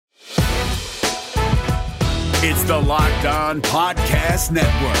It's the Locked On Podcast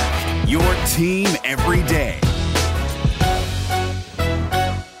Network, your team every day.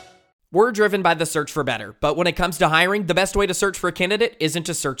 We're driven by the search for better, but when it comes to hiring, the best way to search for a candidate isn't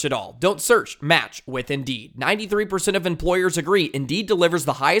to search at all. Don't search, match with Indeed. 93% of employers agree Indeed delivers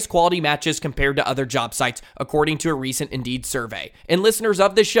the highest quality matches compared to other job sites, according to a recent Indeed survey. And listeners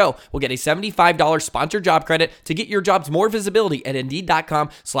of this show will get a $75 sponsored job credit to get your jobs more visibility at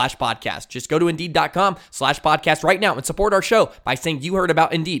Indeed.com/podcast. Just go to Indeed.com/podcast right now and support our show by saying you heard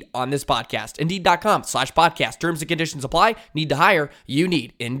about Indeed on this podcast. Indeed.com/podcast. Terms and conditions apply. Need to hire? You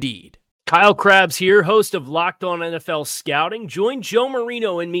need Indeed. Kyle Krabs here, host of Locked On NFL Scouting. Join Joe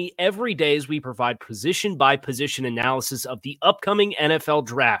Marino and me every day as we provide position-by-position analysis of the upcoming NFL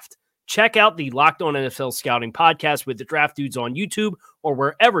Draft. Check out the Locked On NFL Scouting podcast with the Draft Dudes on YouTube or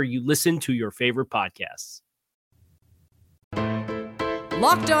wherever you listen to your favorite podcasts.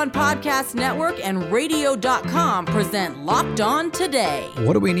 Locked On Podcast Network and Radio.com present Locked On Today.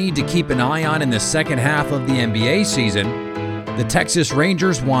 What do we need to keep an eye on in the second half of the NBA season? The Texas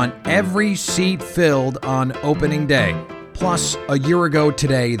Rangers want every seat filled on opening day. Plus, a year ago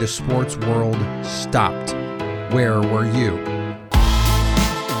today, the sports world stopped. Where were you?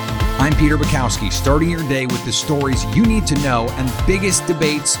 I'm Peter Bukowski, starting your day with the stories you need to know and biggest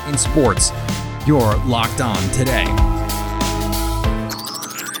debates in sports. You're Locked On Today.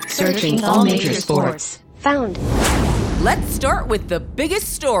 Searching all major sports. Found. Let's start with the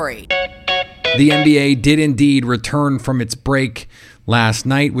biggest story. The NBA did indeed return from its break last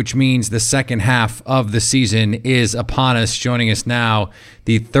night, which means the second half of the season is upon us. Joining us now,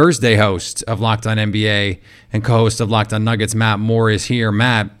 the Thursday host of Locked On NBA and co-host of Locked On Nuggets, Matt Moore, is here.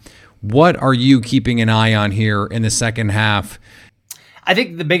 Matt, what are you keeping an eye on here in the second half? I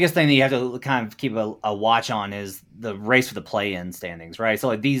think the biggest thing that you have to kind of keep a watch on is the race for the play-in standings, right? So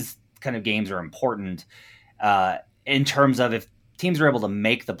like these kind of games are important in terms of if teams are able to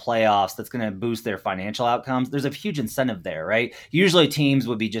make the playoffs, that's going to boost their financial outcomes. There's a huge incentive there, right? Usually teams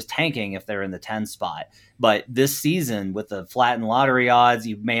would be just tanking if they're in the 10 spot. But this season, with the flattened lottery odds,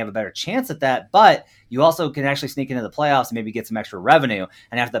 you may have a better chance at that. But you also can actually sneak into the playoffs and maybe get some extra revenue.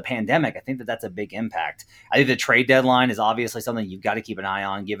 And after the pandemic, I think that that's a big impact. I think the trade deadline is obviously something you've got to keep an eye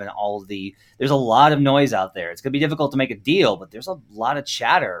on, given all of there's a lot of noise out there. It's going to be difficult to make a deal, but there's a lot of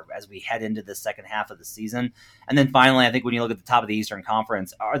chatter as we head into the second half of the season. And then finally, I think when you look at the top of the Eastern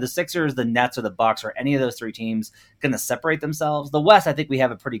Conference, are the Sixers, the Nets, or the Bucks, or any of those three teams going to separate themselves? The West, I think we have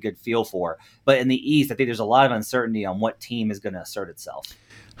a pretty good feel for. But in the East, I think there's a lot of uncertainty on what team is going to assert itself.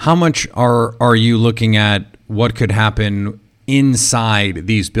 How much are you looking at what could happen inside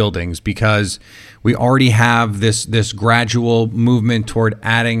these buildings? Because we already have this gradual movement toward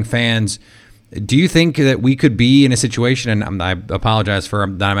adding fans. Do you think that we could be in a situation, and I apologize for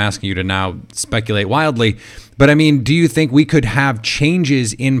that I'm asking you to now speculate wildly, but I mean, do you think we could have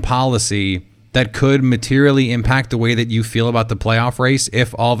changes in policy that could materially impact the way that you feel about the playoff race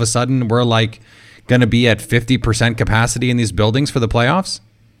if all of a sudden we're like going to be at 50% capacity in these buildings for the playoffs?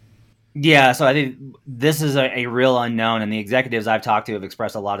 Yeah, so I think this is a real unknown, and the executives I've talked to have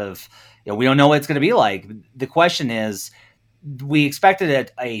expressed a lot of, we don't know what it's going to be like. The question is, we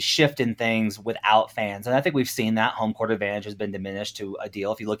expected a shift in things without fans, and I think we've seen that home court advantage has been diminished to a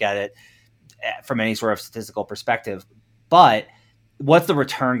deal if you look at it from any sort of statistical perspective. But what's the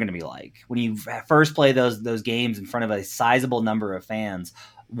return going to be like when you first play those games in front of a sizable number of fans?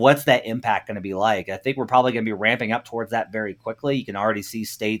 What's that impact going to be like? I think we're probably going to be ramping up towards that very quickly. You can already see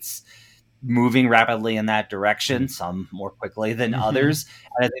states moving rapidly in that direction, some more quickly than others.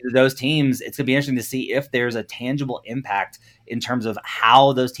 And I think that those teams, it's going to be interesting to see if there's a tangible impact in terms of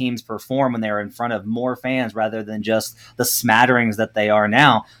how those teams perform when they're in front of more fans rather than just the smatterings that they are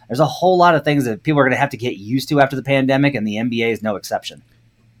now. There's a whole lot of things that people are going to have to get used to after the pandemic, and the NBA is no exception.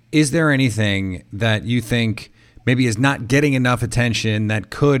 Is there anything that you think maybe is not getting enough attention that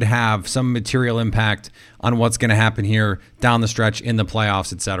could have some material impact on what's going to happen here down the stretch in the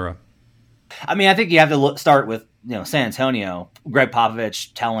playoffs, et cetera? I mean, I think you have to start with, San Antonio. Greg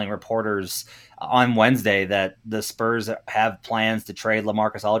Popovich telling reporters on Wednesday that the Spurs have plans to trade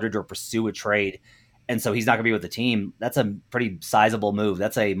LaMarcus Aldridge or pursue a trade. And so he's not going to be with the team. That's a pretty sizable move.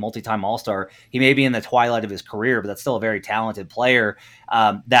 That's a multi-time All-Star. He may be in the twilight of his career, but that's still a very talented player.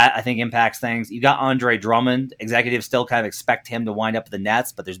 That, I think, impacts things. You got Andre Drummond. Executives still kind of expect him to wind up with the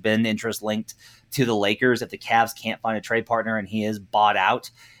Nets, but there's been interest linked to the Lakers if the Cavs can't find a trade partner and he is bought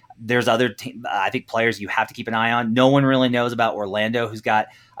out. There's other, I think, players you have to keep an eye on. No one really knows about Orlando, who's got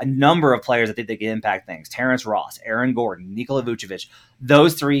a number of players that think they can impact things. Terrence Ross, Aaron Gordon, Nikola Vucevic.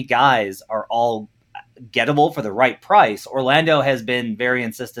 Those three guys are all gettable for the right price. Orlando has been very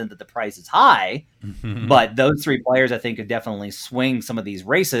insistent that the price is high, but those 3 players I think could definitely swing some of these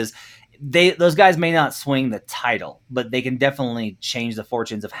races. Those guys may not swing the title, but they can definitely change the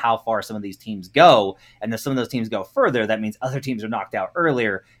fortunes of how far some of these teams go. And if some of those teams go further, that means other teams are knocked out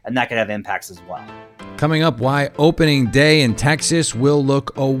earlier, and that could have impacts as well. Coming up, why opening day in Texas will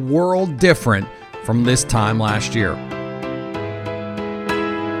look a world different from this time last year.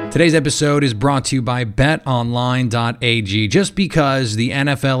 Today's episode is brought to you by betonline.ag. Just because the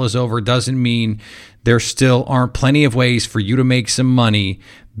NFL is over doesn't mean there still aren't plenty of ways for you to make some money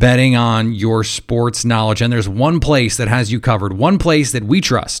betting on your sports knowledge. And there's one place that has you covered, one place that we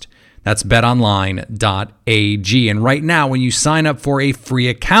trust. That's betonline.ag. And right now, when you sign up for a free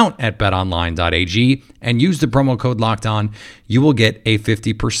account at betonline.ag and use the promo code LOCKEDON, you will get a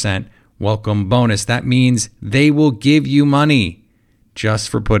 50% welcome bonus. That means they will give you money just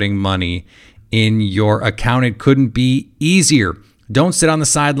for putting money in your account. It couldn't be easier. Don't sit on the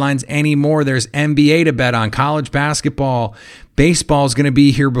sidelines anymore. There's NBA to bet on, college basketball. Baseball is going to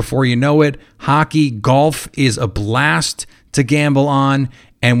be here before you know it. Hockey, golf is a blast to gamble on.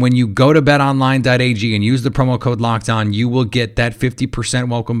 And when you go to betonline.ag and use the promo code LOCKEDON, you will get that 50%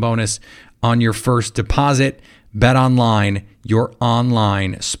 welcome bonus on your first deposit. BetOnline, your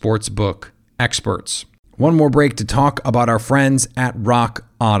online sportsbook experts. One more break to talk about our friends at Rock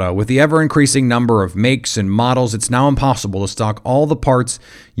Auto. With the ever-increasing number of makes and models, it's now impossible to stock all the parts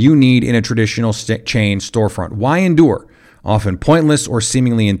you need in a traditional chain storefront. Why endure often pointless or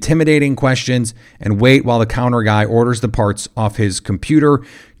seemingly intimidating questions and wait while the counter guy orders the parts off his computer,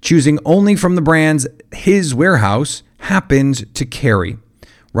 choosing only from the brands his warehouse happens to carry?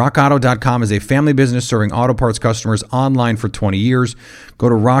 RockAuto.com is a family business serving auto parts customers online for 20 years. Go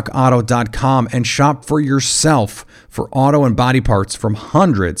to RockAuto.com and shop for yourself for auto and body parts from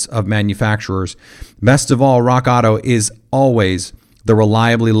hundreds of manufacturers. Best of all, Rock Auto is always the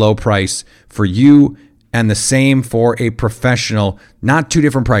reliably low price for you, and the same for a professional. Not two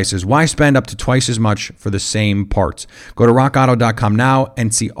different prices. Why spend up to twice as much for the same parts? Go to rockauto.com now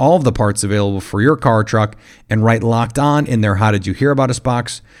and see all of the parts available for your car or truck and write Locked On in their How Did You Hear About Us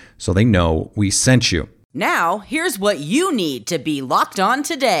box so they know we sent you. Now, here's what you need to be locked on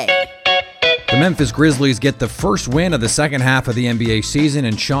today. The Memphis Grizzlies get the first win of the second half of the NBA season,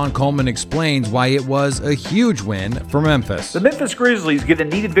 and Sean Coleman explains why it was a huge win for Memphis. The Memphis Grizzlies get a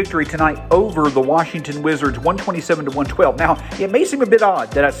needed victory tonight over the Washington Wizards, 127-112. Now, it may seem a bit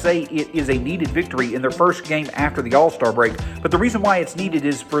odd that I say it is a needed victory in their first game after the All-Star break, but the reason why it's needed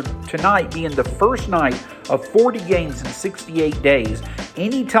is for tonight being the first night of 40 games in 68 days.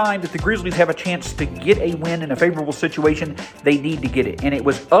 Anytime that the Grizzlies have a chance to get a win in a favorable situation, they need to get it. And it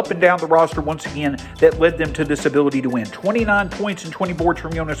was up and down the roster once again that led them to this ability to win. 29 points and 20 boards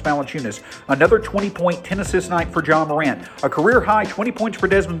from Jonas Valanciunas. Another 20-point, 10-assist night for John Morant. A career-high 20 points for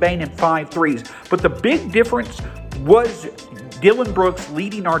Desmond Bane and 5 threes. But the big difference was Dillon Brooks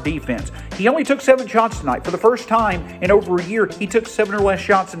leading our defense. He only took 7 shots tonight. For the first time in over a year, he took 7 or less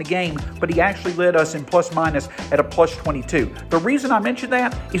shots in a game, but he actually led us in plus-minus at a plus 22. The reason I mention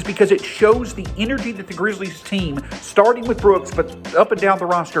that is because it shows the energy that the Grizzlies team, starting with Brooks, but up and down the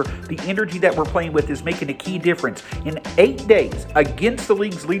roster, the energy that we're playing with is making a key difference. In 8 days, against the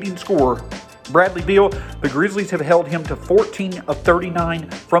league's leading scorer, Bradley Beal, the Grizzlies have held him to 14 of 39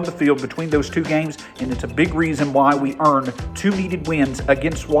 from the field between those 2 games, and it's a big reason why we earned 2 needed wins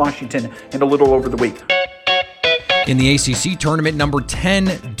against Washington in a little over the week. In the ACC tournament, number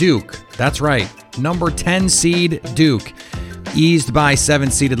 10 Duke, that's right, number 10 seed Duke, eased by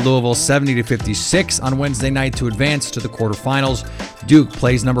 7-seeded Louisville 70-56 on Wednesday night to advance to the quarterfinals. Duke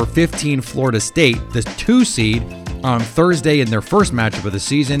plays number 15 Florida State, the 2 seed, on Thursday in their first matchup of the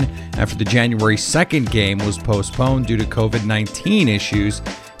season after the January 2nd game was postponed due to COVID-19 issues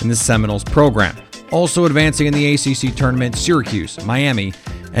in the Seminoles program. Also advancing in the ACC tournament, Syracuse, Miami,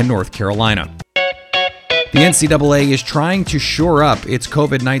 and North Carolina. The NCAA is trying to shore up its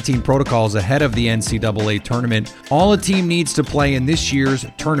COVID-19 protocols ahead of the NCAA tournament. All a team needs to play in this year's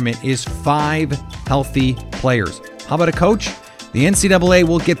tournament is 5 healthy players. How about a coach? The NCAA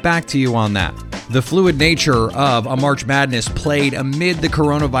will get back to you on that. The fluid nature of a March Madness played amid the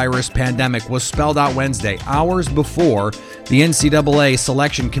coronavirus pandemic was spelled out Wednesday, hours before the NCAA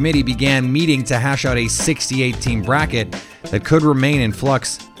selection committee began meeting to hash out a 68-team bracket that could remain in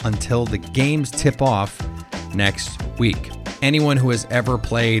flux until the games tip off next week. Anyone who has ever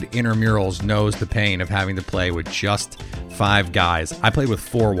played intramurals knows the pain of having to play with just 5 guys. I played with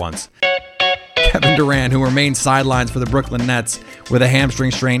 4 once. Kevin Durant, who remains sidelines for the Brooklyn Nets with a hamstring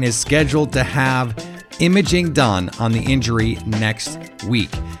strain, is scheduled to have imaging done on the injury next week.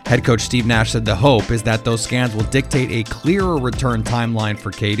 Head coach Steve Nash said the hope is that those scans will dictate a clearer return timeline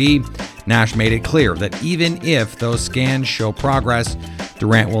for KD. Nash made it clear that even if those scans show progress,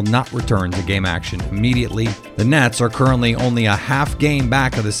 Durant will not return to game action immediately. The Nets are currently only a half game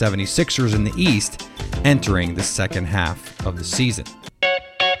back of the 76ers in the East, entering the second half of the season.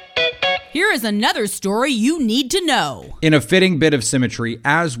 Here is another story you need to know. In a fitting bit of symmetry,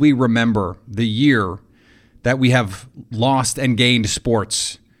 as we remember the year that we have lost and gained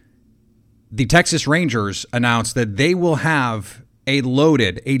sports, the Texas Rangers announced that they will have a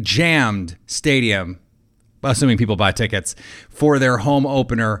jammed stadium, assuming people buy tickets, for their home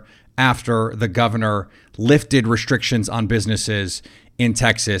opener after the governor lifted restrictions on businesses in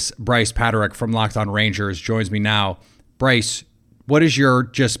Texas. Bryce Paterick from Locked On Rangers joins me now. Bryce, what is your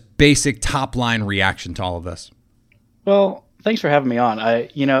just basic top-line reaction to all of this? Well, thanks for having me on.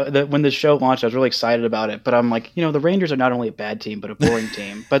 When the show launched, I was really excited about it, but I'm like, the Rangers are not only a bad team, but a boring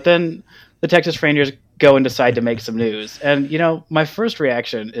team. But then the Texas Rangers go and decide to make some news. And, my first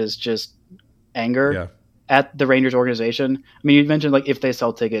reaction is just anger at the Rangers organization. I mean, you mentioned if they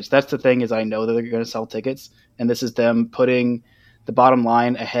sell tickets. That's the thing, is I know that they're going to sell tickets, and this is them putting the bottom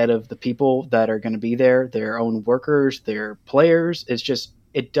line ahead of the people that are going to be there, their own workers, their players.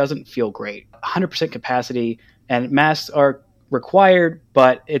 It doesn't feel great. 100% capacity, and masks are required,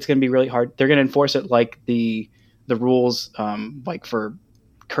 but it's going to be really hard. They're going to enforce it like the rules, for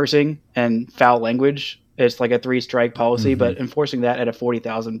cursing and foul language. It's like a 3-strike policy, but enforcing that at a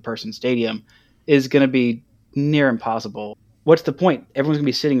 40,000 person stadium is going to be near impossible. What's the point? Everyone's going to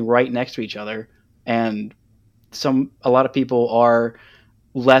be sitting right next to each other, and a lot of people are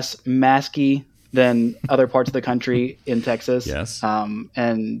less masky than other parts of the country in Texas. Yes.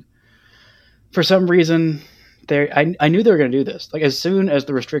 And for some reason, I knew they were going to do this. As soon as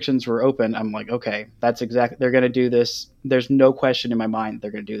the restrictions were open, I'm like, okay, they're going to do this. There's no question in my mind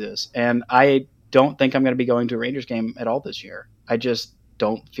they're going to do this. And I don't think I'm going to be going to a Rangers game at all this year. I just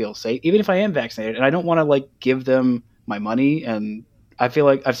don't feel safe, even if I am vaccinated. And I don't want to give them my money. And I feel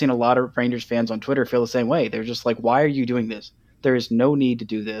like I've seen a lot of Rangers fans on Twitter feel the same way. They're just like, why are you doing this? There is no need to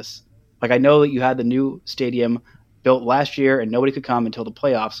do this. I know that you had the new stadium built last year and nobody could come until the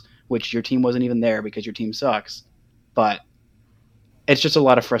playoffs, which your team wasn't even there because your team sucks. But it's just a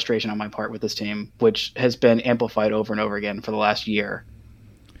lot of frustration on my part with this team, which has been amplified over and over again for the last year.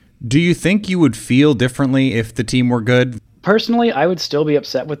 Do you think you would feel differently if the team were good? Personally, I would still be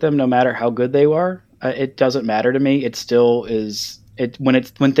upset with them no matter how good they are. It doesn't matter to me. It still is.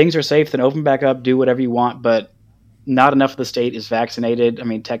 When things are safe, then open back up, do whatever you want, but not enough of the state is vaccinated. I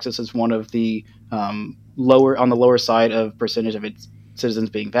mean, Texas is one of the lower side of percentage of its citizens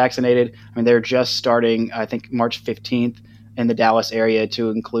being vaccinated. I mean, they're just starting, I think, March 15th in the Dallas area to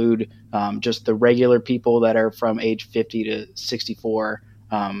include just the regular people that are from age 50 to 64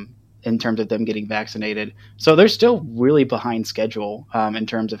 in terms of them getting vaccinated. So they're still really behind schedule in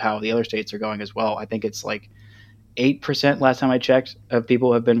terms of how the other states are going as well. I think it's 8% last time I checked of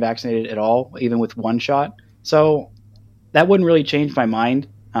people have been vaccinated at all, even with one shot. So that wouldn't really change my mind.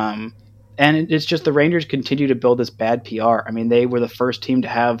 And it's just the Rangers continue to build this bad PR. I mean, they were the first team to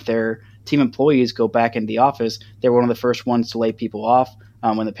have their team employees go back into the office. They were one of the first ones to lay people off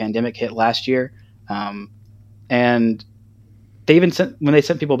when the pandemic hit last year. And they even when they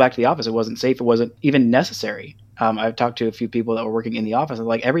sent people back to the office, it wasn't safe. It wasn't even necessary. I've talked to a few people that were working in the office,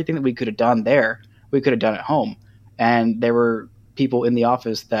 and everything that we could have done there, we could have done at home. And there were people in the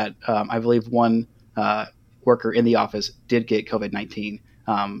office that I believe one worker in the office did get COVID-19.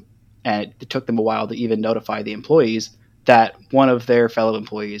 And it took them a while to even notify the employees that one of their fellow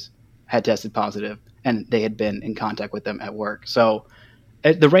employees had tested positive and they had been in contact with them at work. So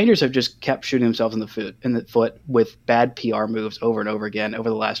the Rangers have just kept shooting themselves in the foot with bad PR moves over and over again over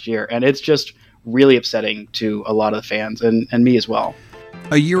the last year. And it's just really upsetting to a lot of the fans and me as well.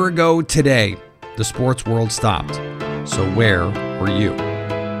 A year ago today, the sports world stopped. So where were you?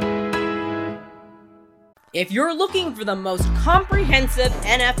 If you're looking for the most comprehensive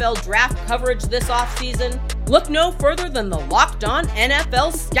NFL draft coverage this offseason, look no further than the Locked On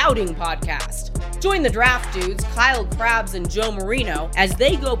NFL Scouting Podcast. Join the draft dudes, Kyle Krabs and Joe Marino, as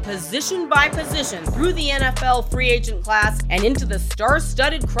they go position by position through the NFL free agent class and into the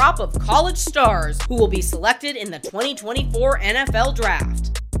star-studded crop of college stars who will be selected in the 2024 NFL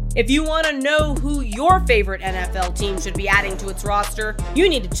Draft. If you want to know who your favorite NFL team should be adding to its roster, you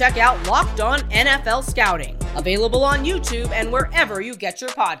need to check out Locked On NFL Scouting, available on YouTube and wherever you get your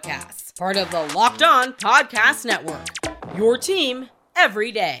podcasts. Part of the Locked On Podcast Network, your team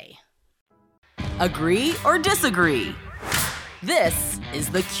every day. Agree or disagree? This is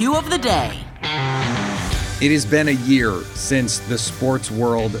the cue of the day. It has been a year since the sports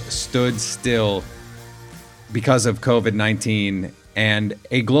world stood still because of COVID-19 and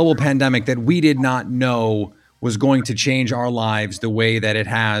a global pandemic that we did not know was going to change our lives the way that it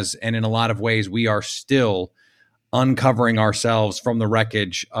has. And in a lot of ways, we are still uncovering ourselves from the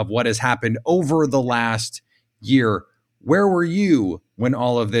wreckage of what has happened over the last year. Where were you when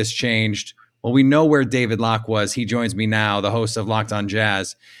all of this changed? Well, we know where David Locke was. He joins me now, the host of Locked On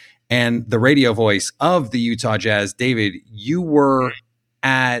Jazz and the radio voice of the Utah Jazz. David, you were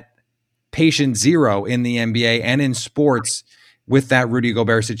at patient zero in the NBA and in sports with that Rudy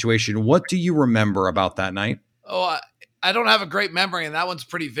Gobert situation. What do you remember about that night? Oh, I don't have a great memory, and that one's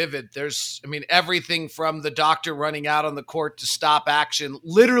pretty vivid. Everything from the doctor running out on the court to stop action,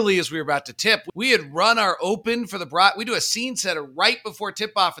 literally as we were about to tip. We had run our open for we do a scene setter right before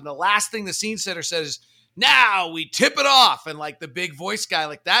tip-off, and the last thing the scene setter says is, "Now we tip it off." And like the big voice guy,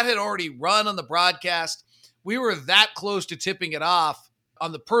 like that had already run on the broadcast. We were that close to tipping it off.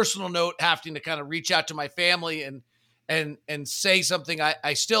 On the personal note, having to kind of reach out to my family and say something.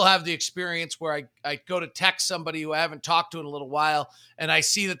 I still have the experience where I go to text somebody who I haven't talked to in a little while, and I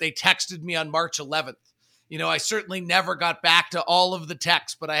see that they texted me on March 11th. I certainly never got back to all of the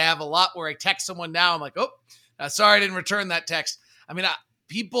texts, but I have a lot where I text someone now. I'm like, sorry I didn't return that text.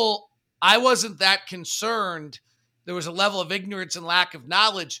 I wasn't that concerned. There was a level of ignorance and lack of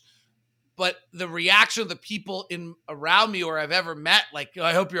knowledge, but the reaction of the people around me or I've ever met, like,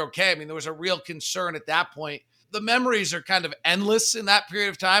 I hope you're okay. There was a real concern at that point. The memories are kind of endless in that period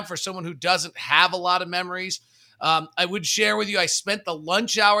of time for someone who doesn't have a lot of memories. I would share with you, I spent the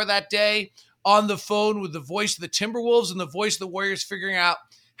lunch hour that day on the phone with the voice of the Timberwolves and the voice of the Warriors figuring out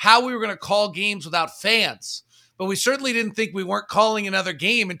how we were going to call games without fans. But we certainly didn't think we weren't calling another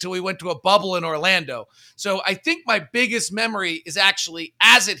game until we went to a bubble in Orlando. So I think my biggest memory is actually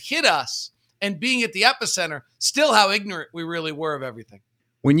as it hit us and being at the epicenter, still how ignorant we really were of everything.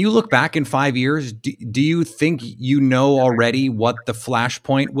 When you look back in 5 years, do you think you know already what the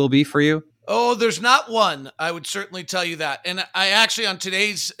flashpoint will be for you? Oh, there's not one. I would certainly tell you that. And I actually, on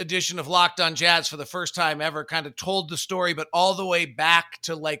today's edition of Locked On Jazz, for the first time ever, kind of told the story, but all the way back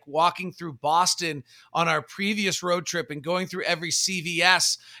to like walking through Boston on our previous road trip and going through every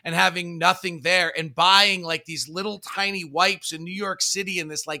CVS and having nothing there and buying like these little tiny wipes in New York City in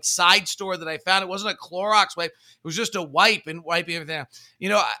this like side store that I found. It wasn't a Clorox wipe. It was just a wipe and wiping everything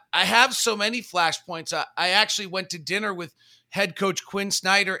out. I have so many flashpoints. I actually went to dinner with head coach Quinn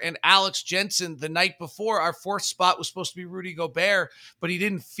Snyder and Alex Jensen the night before. Our fourth spot was supposed to be Rudy Gobert, but he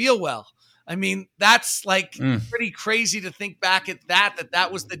didn't feel well. That's like pretty crazy to think back at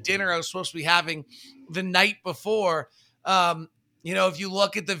that was the dinner I was supposed to be having the night before. If you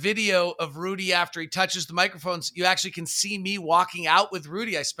look at the video of Rudy after he touches the microphones, you actually can see me walking out with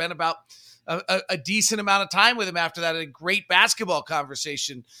Rudy. I spent about a decent amount of time with him after that, a great basketball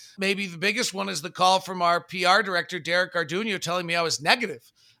conversation. Maybe the biggest one is the call from our PR director, Derek Garduno, telling me I was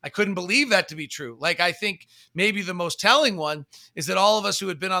negative. I couldn't believe that to be true. I think maybe the most telling one is that all of us who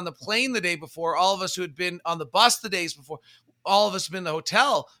had been on the plane the day before, all of us who had been on the bus the days before, all of us have been in the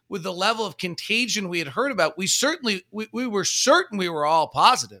hotel with the level of contagion we had heard about. We were certain we were all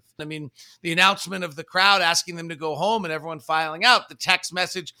positive. The announcement of the crowd asking them to go home and everyone filing out, the text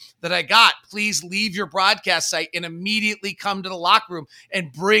message that I got, please leave your broadcast site and immediately come to the locker room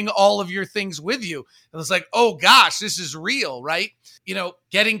and bring all of your things with you. And it's like, oh gosh, this is real, right?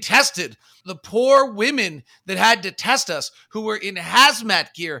 Getting tested. The poor women that had to test us, who were in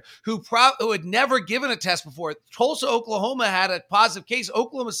hazmat gear, who had never given a test before. Tulsa, Oklahoma had a positive case.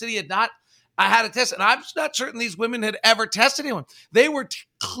 Oklahoma City had not had a test. And I'm just not certain these women had ever tested anyone. They were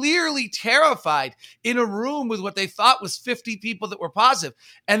clearly terrified in a room with what they thought was 50 people that were positive.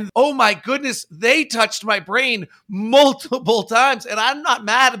 And oh my goodness, they touched my brain multiple times. And I'm not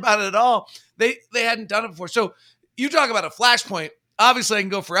mad about it at all. They hadn't done it before. So you talk about a flashpoint. Obviously, I can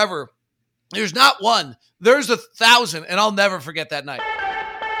go forever. There's not one. There's 1,000, and I'll never forget that night.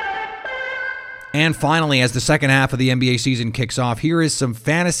 And finally, as the second half of the NBA season kicks off, here is some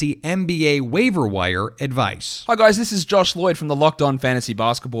fantasy NBA waiver wire advice. Hi guys, this is Josh Lloyd from the Locked On Fantasy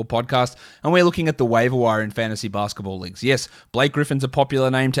Basketball podcast, and we're looking at the waiver wire in fantasy basketball leagues. Yes, Blake Griffin's a popular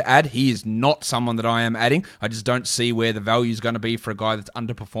name to add. He is not someone that I am adding. I just don't see where the value is going to be for a guy that's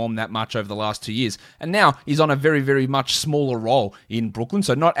underperformed that much over the last 2 years. And now he's on a very, very much smaller role in Brooklyn,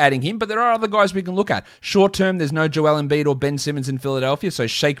 so not adding him, but there are other guys we can look at. Short term, there's no Joel Embiid or Ben Simmons in Philadelphia, so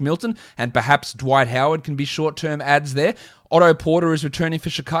Shake Milton and perhaps Dwight Howard can be short-term adds there. Otto Porter is returning for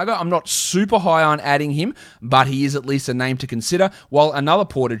Chicago. I'm not super high on adding him, but he is at least a name to consider. While another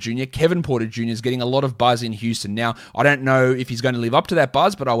Porter Jr., Kevin Porter Jr., is getting a lot of buzz in Houston. Now, I don't know if he's going to live up to that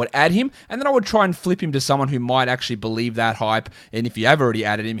buzz, but I would add him, and then I would try and flip him to someone who might actually believe that hype. And if you have already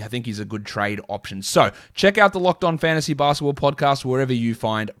added him, I think he's a good trade option. So, check out the Locked On Fantasy Basketball podcast wherever you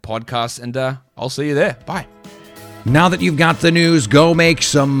find podcasts, and I'll see you there. Bye. Now that you've got the news, go make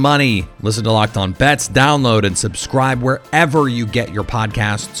some money. Listen to Locked On Bets, download and subscribe wherever you get your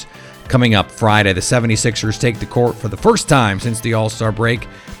podcasts. Coming up Friday, the 76ers take the court for the first time since the All-Star break,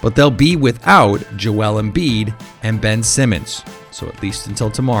 but they'll be without Joel Embiid and Ben Simmons. So at least until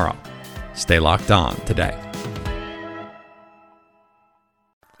tomorrow, stay locked on today.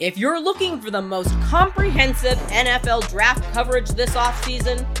 If you're looking for the most comprehensive NFL draft coverage this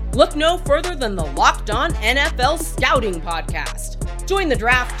offseason, look no further than the Locked On NFL Scouting Podcast. Join the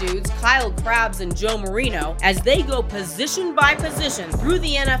draft dudes, Kyle Krabs and Joe Marino, as they go position by position through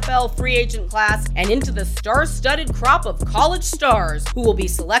the NFL free agent class and into the star-studded crop of college stars who will be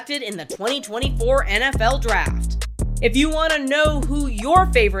selected in the 2024 NFL Draft. If you want to know who your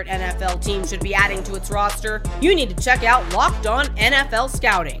favorite NFL team should be adding to its roster, you need to check out Locked On NFL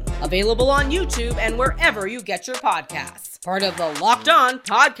Scouting, available on YouTube and wherever you get your podcasts. Part of the Locked On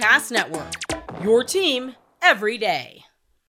Podcast Network, your team every day.